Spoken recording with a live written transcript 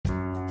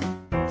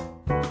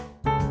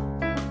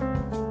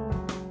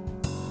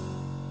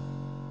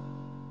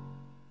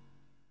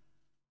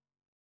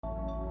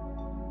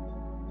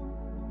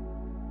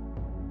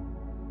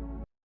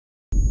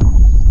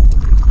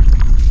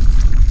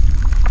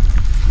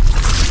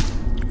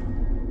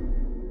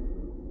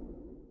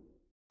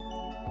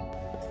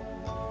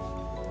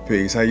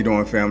Peace. How you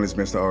doing, family? It's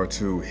Mr.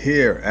 R2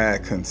 here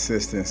at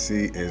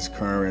Consistency is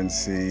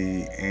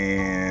Currency,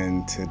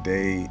 and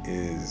today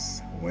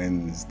is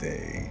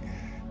Wednesday.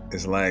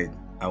 It's like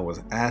I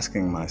was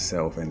asking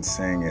myself and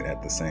saying it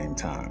at the same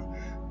time.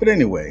 But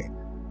anyway,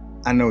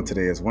 I know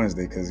today is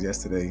Wednesday because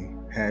yesterday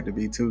had to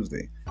be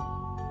Tuesday.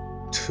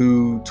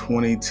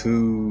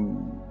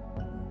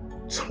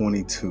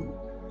 2/22/22.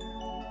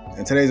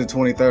 And today's the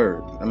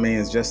 23rd. I mean,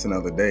 it's just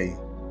another day.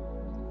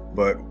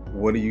 But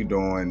what are you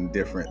doing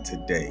different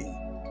today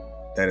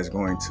that is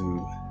going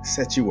to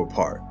set you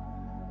apart?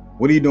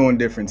 What are you doing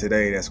different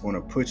today that's going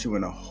to put you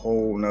in a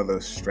whole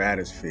nother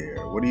stratosphere?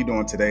 What are you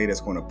doing today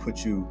that's going to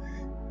put you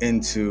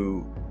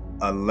into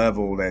a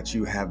level that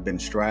you have been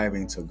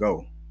striving to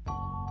go?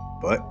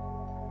 But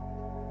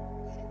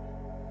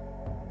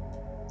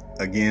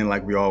again,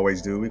 like we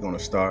always do, we're going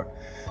to start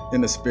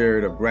in the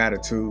spirit of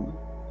gratitude.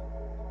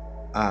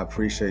 I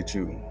appreciate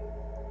you.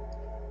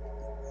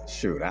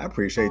 I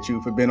appreciate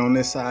you for being on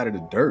this side of the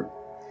dirt,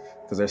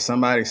 because there's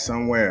somebody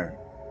somewhere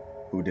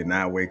who did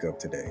not wake up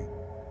today.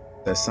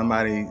 There's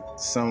somebody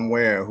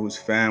somewhere whose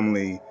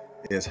family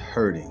is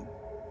hurting,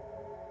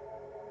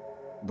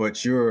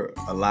 but you're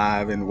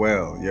alive and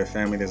well. Your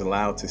family is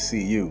allowed to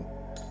see you.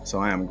 So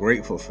I am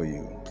grateful for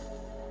you.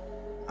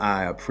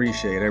 I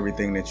appreciate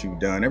everything that you've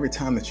done. Every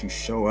time that you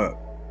show up,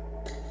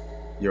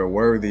 you're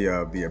worthy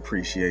of the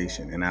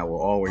appreciation, and I will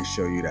always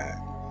show you that.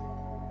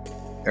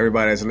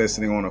 Everybody that's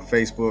listening on the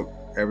Facebook,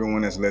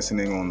 everyone that's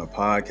listening on the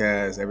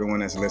podcast, everyone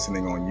that's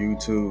listening on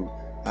YouTube,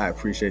 I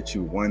appreciate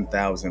you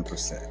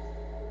 1,000%.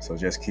 So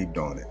just keep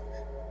doing it.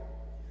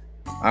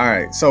 All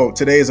right. So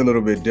today is a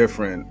little bit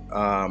different.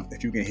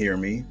 If you can hear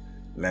me,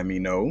 let me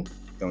know.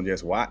 Don't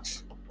just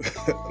watch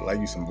like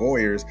you some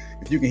voyeurs.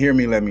 If you can hear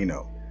me, let me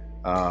know.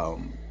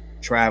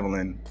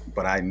 Traveling,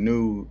 but I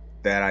knew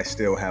that I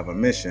still have a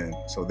mission.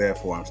 So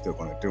therefore, I'm still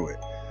going to do it.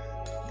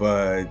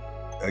 But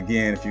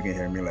again, if you can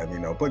hear me, let me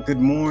know. But good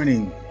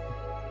morning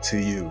to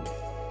you.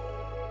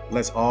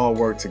 Let's all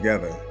work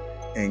together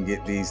and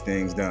get these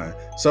things done.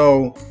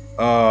 So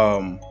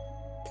I'm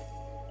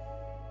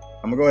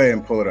gonna go ahead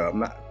and pull it up.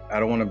 I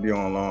don't want to be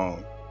on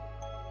long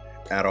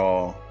at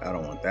all. I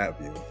don't want that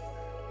view.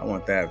 I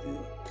want that view.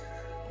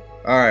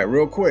 All right,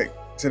 real quick.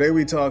 Today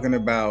we talking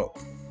about,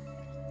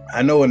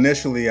 I know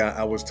initially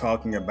I was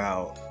talking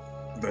about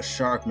the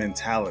shark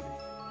mentality,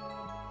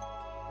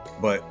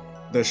 but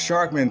the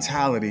shark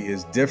mentality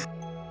is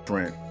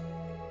different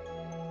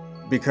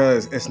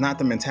because it's not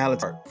the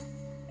mentality.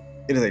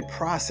 It is a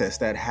process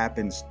that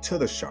happens to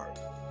the shark.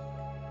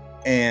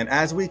 And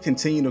as we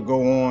continue to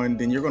go on,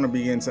 then you're going to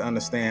begin to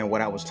understand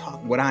what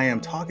I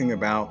am talking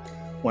about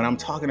when I'm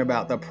talking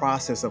about the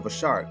process of a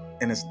shark.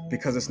 And it's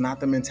because it's not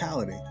the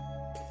mentality.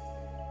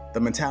 The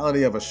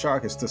mentality of a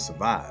shark is to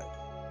survive.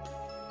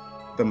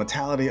 The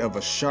mentality of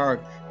a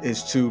shark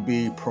is to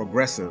be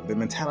progressive. The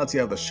mentality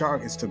of the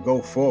shark is to go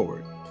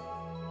forward.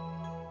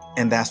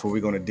 And that's what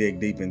we're going to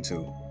dig deep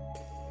into.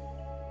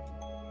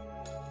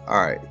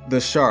 All right, the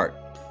shark.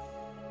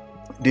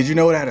 Did you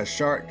know that a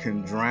shark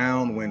can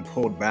drown when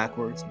pulled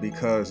backwards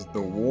because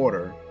the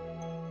water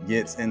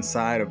gets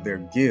inside of their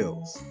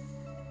gills?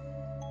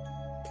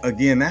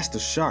 Again, that's the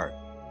shark.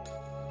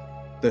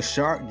 The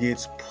shark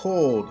gets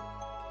pulled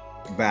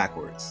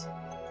backwards.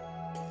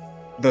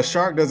 The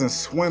shark doesn't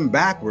swim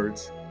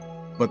backwards,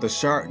 but the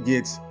shark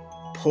gets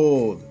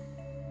pulled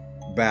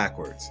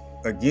backwards.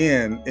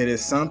 Again, it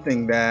is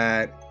something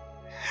that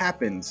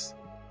happens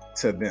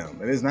to them.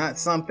 It is not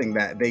something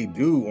that they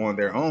do on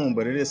their own,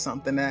 but it is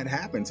something that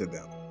happened to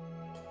them.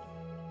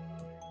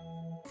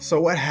 So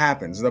what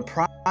happens? The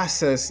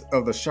process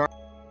of the shark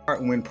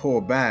when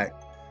pulled back,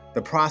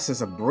 the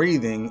process of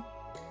breathing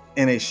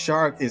in a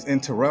shark is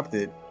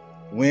interrupted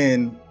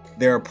when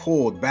they're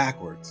pulled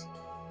backwards.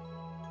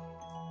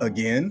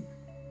 Again,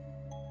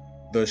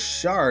 the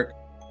shark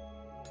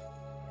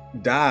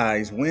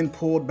dies when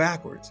pulled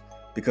backwards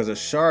because a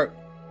shark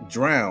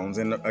drowns,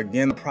 and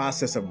again, the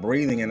process of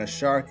breathing in a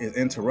shark is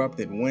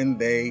interrupted when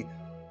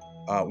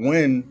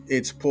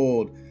it's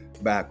pulled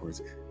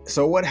backwards.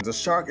 So what happens? A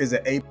shark is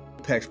an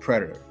apex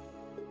predator.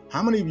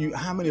 How many of you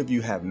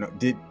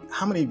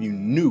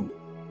knew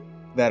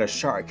that a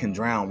shark can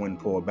drown when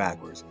pulled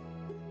backwards?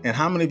 And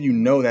how many of you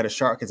know that a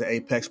shark is an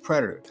apex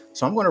predator?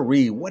 So I'm going to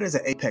read, what is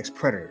an apex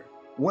predator?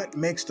 What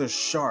makes the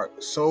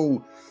shark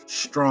so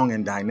strong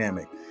and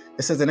dynamic?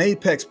 It says an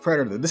apex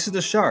predator. This is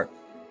the shark.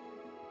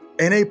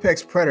 An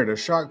apex predator,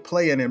 shark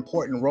play an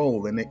important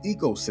role in the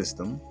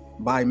ecosystem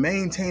by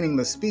maintaining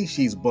the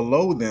species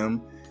below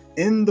them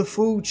in the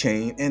food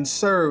chain and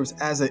serves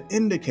as an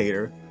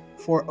indicator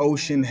for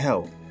ocean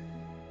health.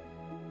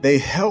 They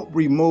help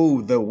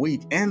remove the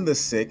weak and the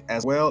sick,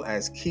 as well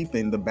as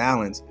keeping the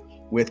balance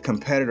with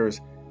competitors,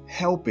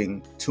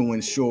 helping to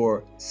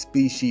ensure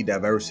species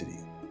diversity.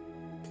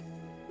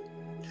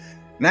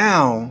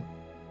 Now,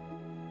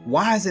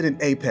 why is it an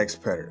apex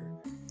predator?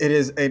 It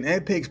is an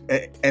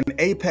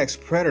apex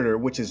predator,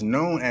 which is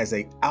known as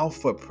an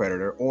alpha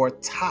predator or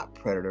top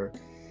predator,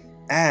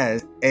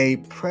 as a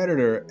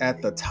predator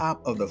at the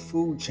top of the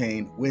food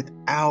chain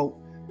without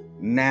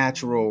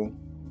natural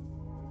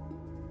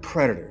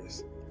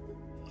predators.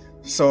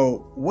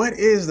 So what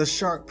is the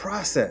shark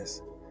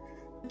process?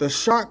 The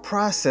shark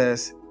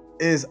process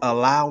is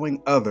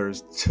allowing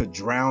others to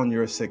drown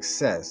your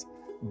success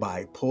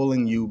by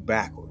pulling you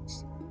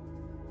backwards.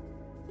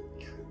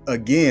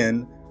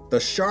 Again, the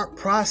shark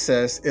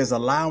process is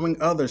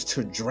allowing others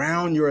to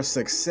drown your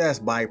success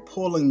by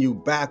pulling you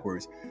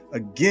backwards.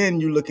 Again,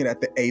 you're looking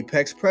at the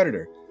apex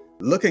predator,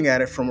 looking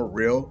at it from a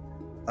real,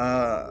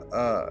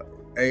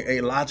 a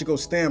logical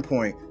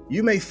standpoint.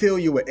 You may feel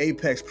you're an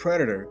apex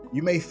predator.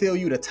 You may feel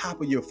you're the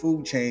top of your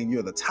food chain.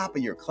 You're the top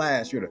of your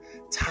class. You're the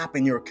top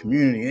in your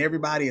community, and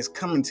everybody is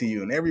coming to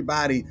you, and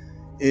everybody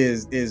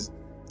is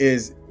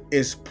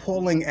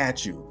pulling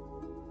at you.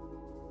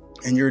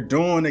 And you're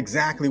doing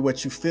exactly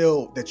what you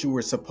feel that you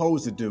were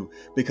supposed to do.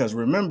 Because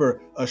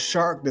remember, a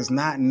shark does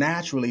not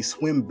naturally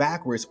swim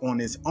backwards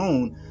on its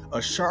own.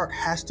 A shark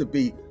has to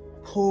be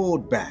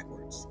pulled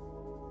backwards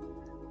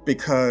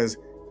because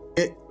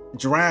it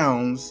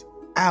drowns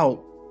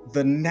out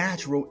the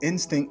natural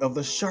instinct of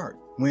the shark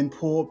when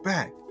pulled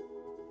back.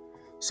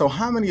 So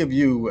how many of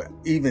you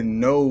even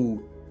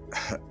know,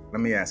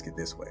 let me ask it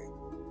this way.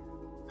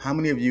 How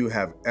many of you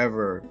have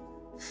ever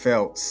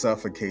felt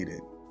suffocated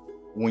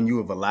when you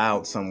have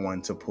allowed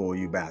someone to pull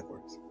you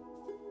backwards?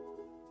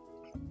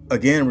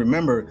 Again,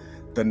 remember,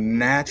 the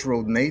nature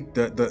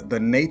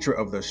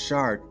of the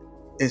shark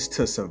is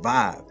to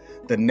survive.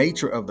 The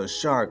nature of the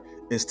shark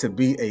is to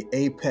be an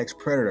apex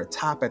predator,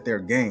 top at their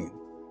game.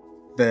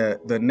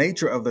 The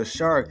nature of the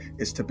shark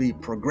is to be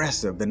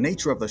progressive. The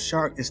nature of the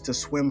shark is to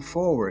swim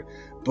forward.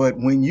 But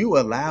when you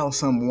allow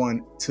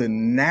someone to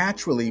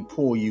naturally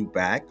pull you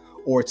back,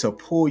 or to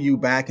pull you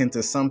back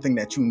into something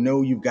that you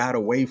know you got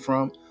away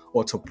from,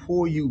 or to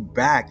pull you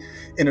back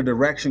in a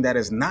direction that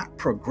is not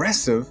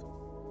progressive,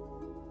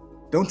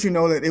 don't you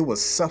know that it will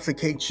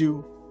suffocate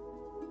you?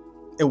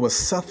 It will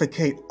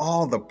suffocate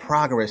all the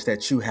progress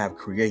that you have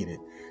created.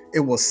 It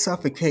will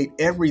suffocate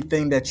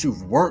everything that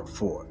you've worked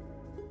for,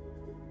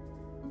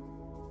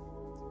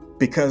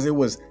 because it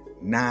was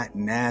not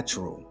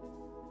natural.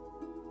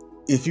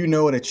 If you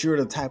know that you're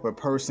the type of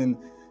person,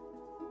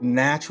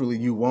 naturally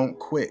you won't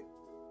quit.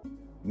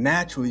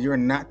 Naturally, you're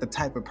not the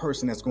type of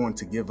person that's going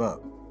to give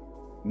up.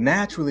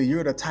 Naturally,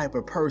 you're the type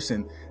of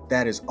person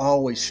that is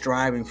always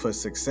striving for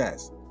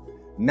success.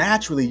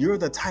 Naturally, you're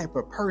the type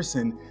of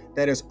person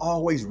that is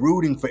always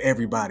rooting for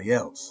everybody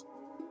else.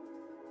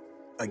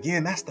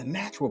 Again, that's the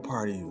natural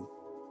part of you.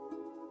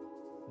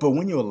 But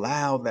when you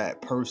allow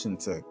that person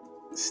to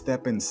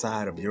step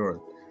inside of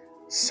your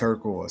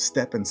circle, or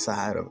step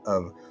inside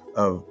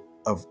of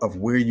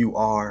where you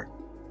are,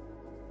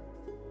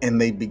 and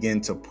they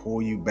begin to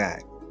pull you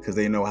back because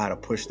they know how to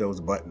push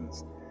those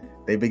buttons.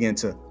 They begin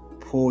to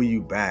pull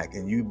you back,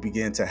 and you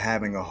begin to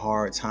having a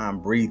hard time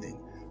breathing.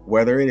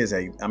 Whether it is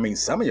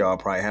some of y'all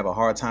probably have a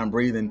hard time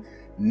breathing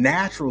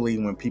naturally.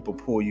 When people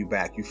pull you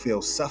back, you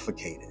feel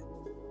suffocated.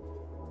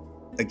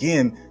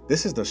 Again,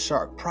 this is the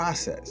shark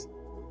process.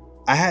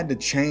 I had to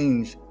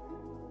change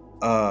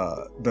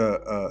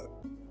the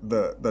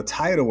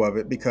title of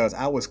it because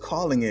I was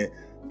calling it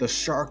the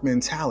shark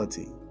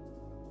mentality,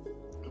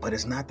 but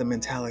it's not the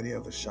mentality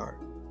of the shark.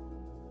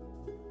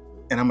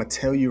 And I'm gonna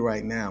tell you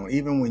right now,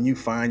 even when you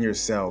find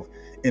yourself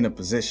in a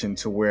position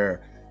to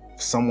where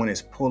someone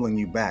is pulling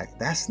you back,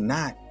 that's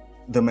not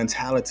the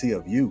mentality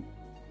of you.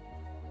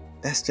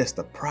 That's just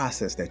the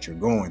process that you're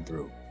going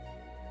through.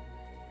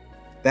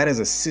 That is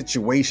a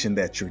situation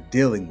that you're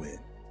dealing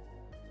with.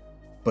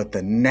 But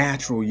the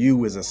natural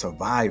you is a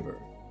survivor.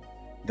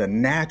 The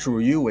natural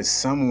you is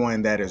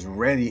someone that is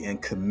ready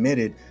and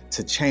committed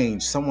to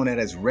change, someone that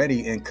is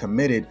ready and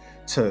committed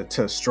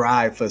to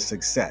strive for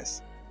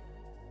success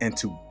and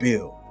to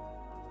build.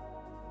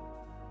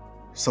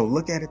 So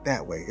look at it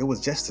that way. It was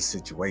just a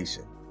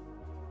situation.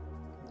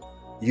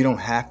 You don't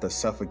have to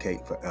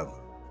suffocate forever.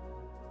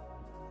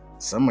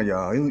 Some of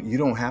y'all, you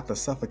don't have to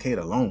suffocate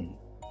alone.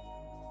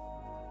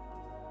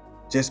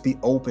 Just be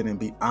open and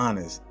be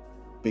honest,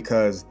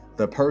 because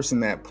the person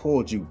that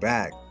pulled you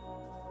back,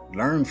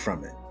 learn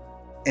from it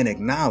and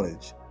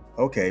acknowledge,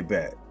 okay,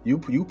 bet, you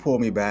pulled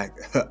me back.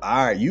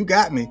 All right, you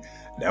got me.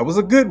 That was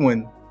a good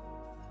one,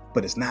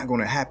 but it's not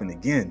going to happen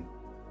again,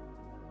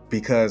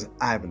 because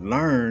I've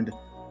learned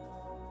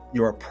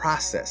your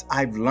process.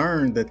 I've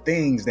learned the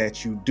things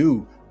that you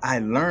do. I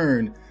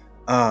learned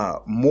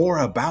more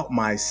about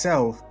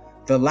myself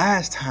the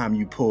last time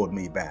you pulled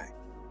me back.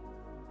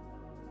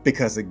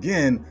 Because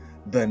again,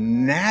 the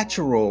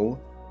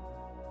natural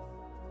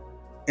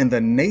and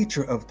the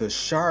nature of the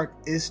shark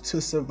is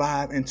to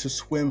survive and to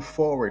swim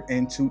forward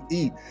and to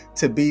eat,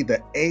 to be the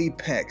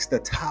apex, the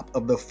top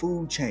of the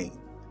food chain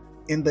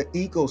in the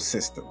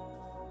ecosystem.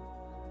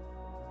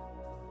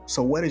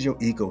 So what is your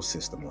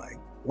ecosystem like?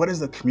 What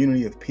is the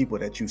community of people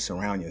that you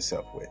surround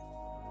yourself with?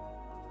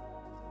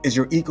 Is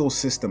your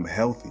ecosystem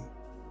healthy?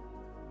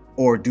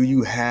 Or do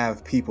you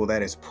have people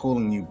that is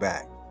pulling you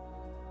back?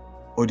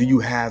 Or do you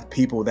have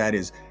people that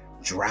is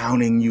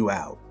drowning you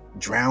out,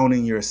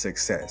 drowning your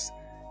success,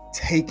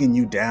 taking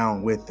you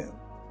down with them?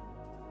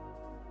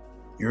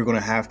 you're going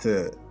to have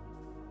to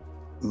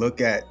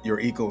look at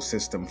your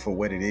ecosystem for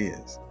what it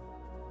is.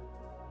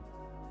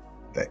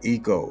 The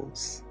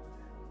ecos.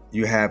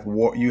 You have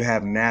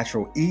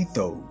natural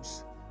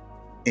ethos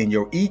in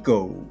your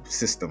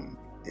ecosystem.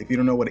 If you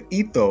don't know what an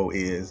etho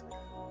is,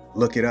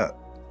 look it up.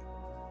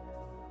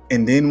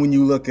 And then when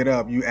you look it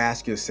up, you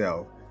ask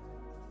yourself,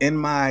 in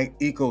my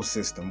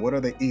ecosystem, what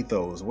are the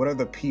ethos? What are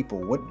the people?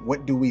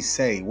 What do we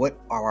say? What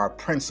are our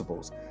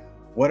principles?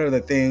 What are the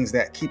things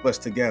that keep us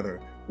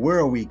together? Where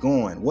are we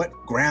going? What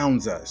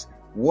grounds us?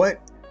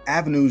 What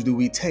avenues do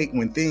we take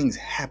when things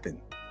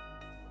happen?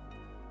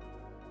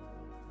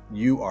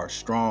 You are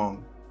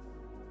strong.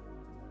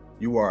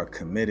 You are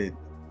committed.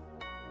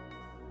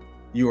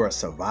 You are a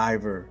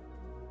survivor.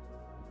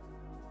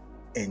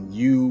 And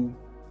you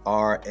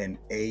are an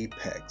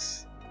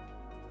apex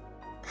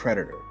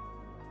predator.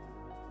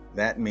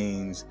 That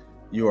means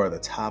you are the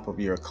top of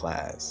your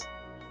class.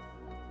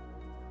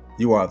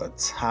 You are the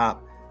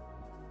top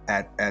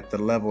at the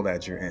level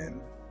that you're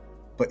in.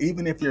 But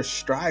even if you're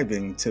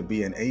striving to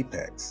be an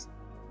apex,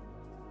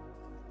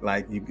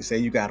 like you say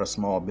you got a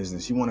small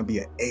business, you want to be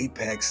an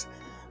apex,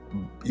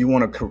 you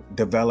want to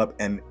develop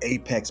an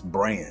apex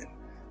brand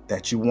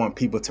that you want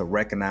people to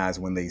recognize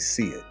when they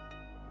see it.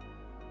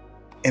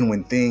 And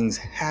when things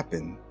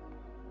happen,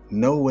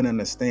 know and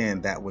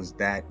understand that was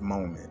that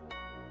moment,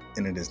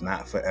 and it is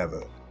not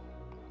forever.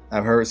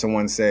 I've heard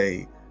someone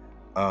say,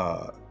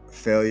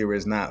 failure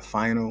is not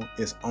final.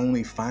 It's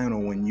only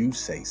final when you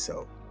say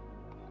so.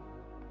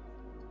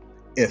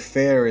 If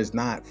failure is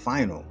not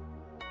final,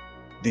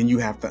 then you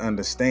have to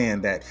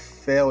understand that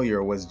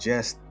failure was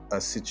just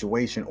a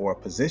situation or a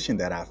position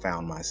that I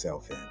found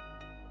myself in.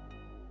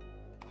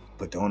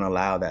 But don't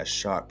allow that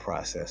sharp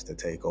process to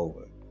take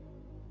over.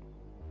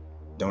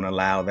 Don't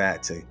allow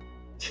that to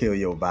kill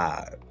your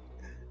vibe.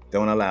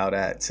 Don't allow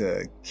that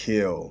to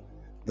kill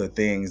the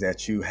things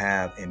that you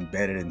have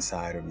embedded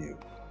inside of you.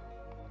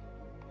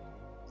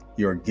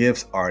 Your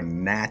gifts are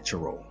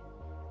natural.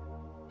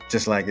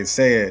 Just like it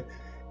said,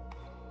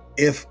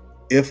 if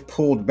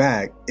pulled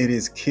back, it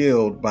is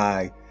killed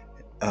by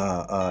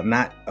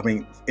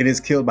it is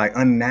killed by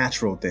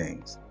unnatural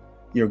things.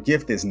 Your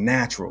gift is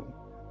natural,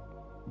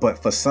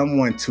 but for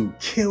someone to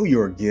kill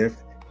your gift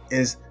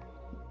is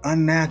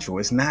unnatural.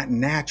 It's not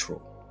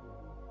natural.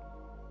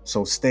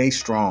 So stay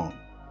strong,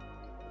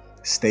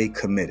 stay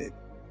committed,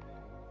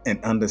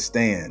 and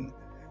understand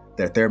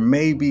that there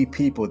may be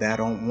people that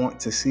don't want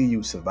to see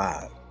you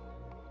survive.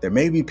 There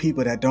may be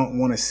people that don't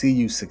want to see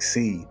you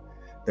succeed.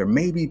 There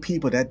may be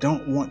people that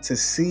don't want to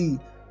see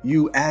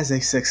you as a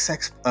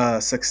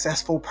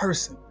successful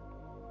person.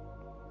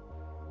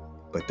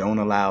 But don't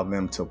allow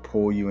them to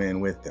pull you in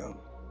with them.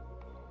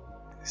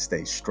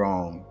 Stay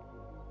strong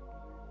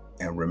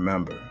and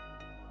remember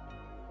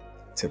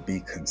to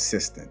be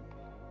consistent.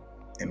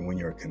 And when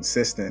you're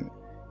consistent,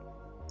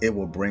 it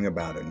will bring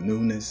about a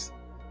newness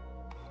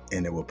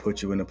and it will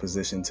put you in a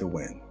position to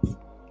win.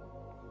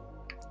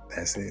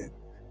 That's it.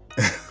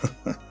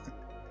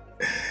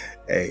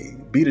 Hey,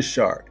 be the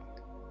shark,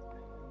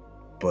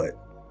 but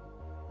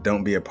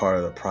don't be a part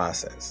of the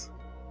process.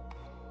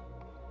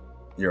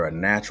 You're a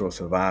natural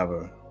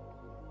survivor.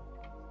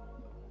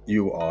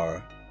 You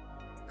are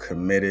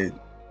committed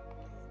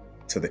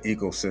to the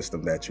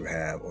ecosystem that you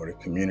have or the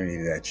community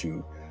that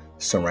you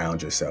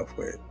surround yourself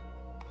with.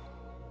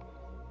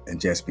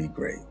 And just be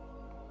great.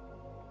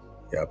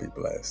 Y'all be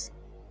blessed.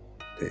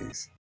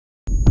 Peace.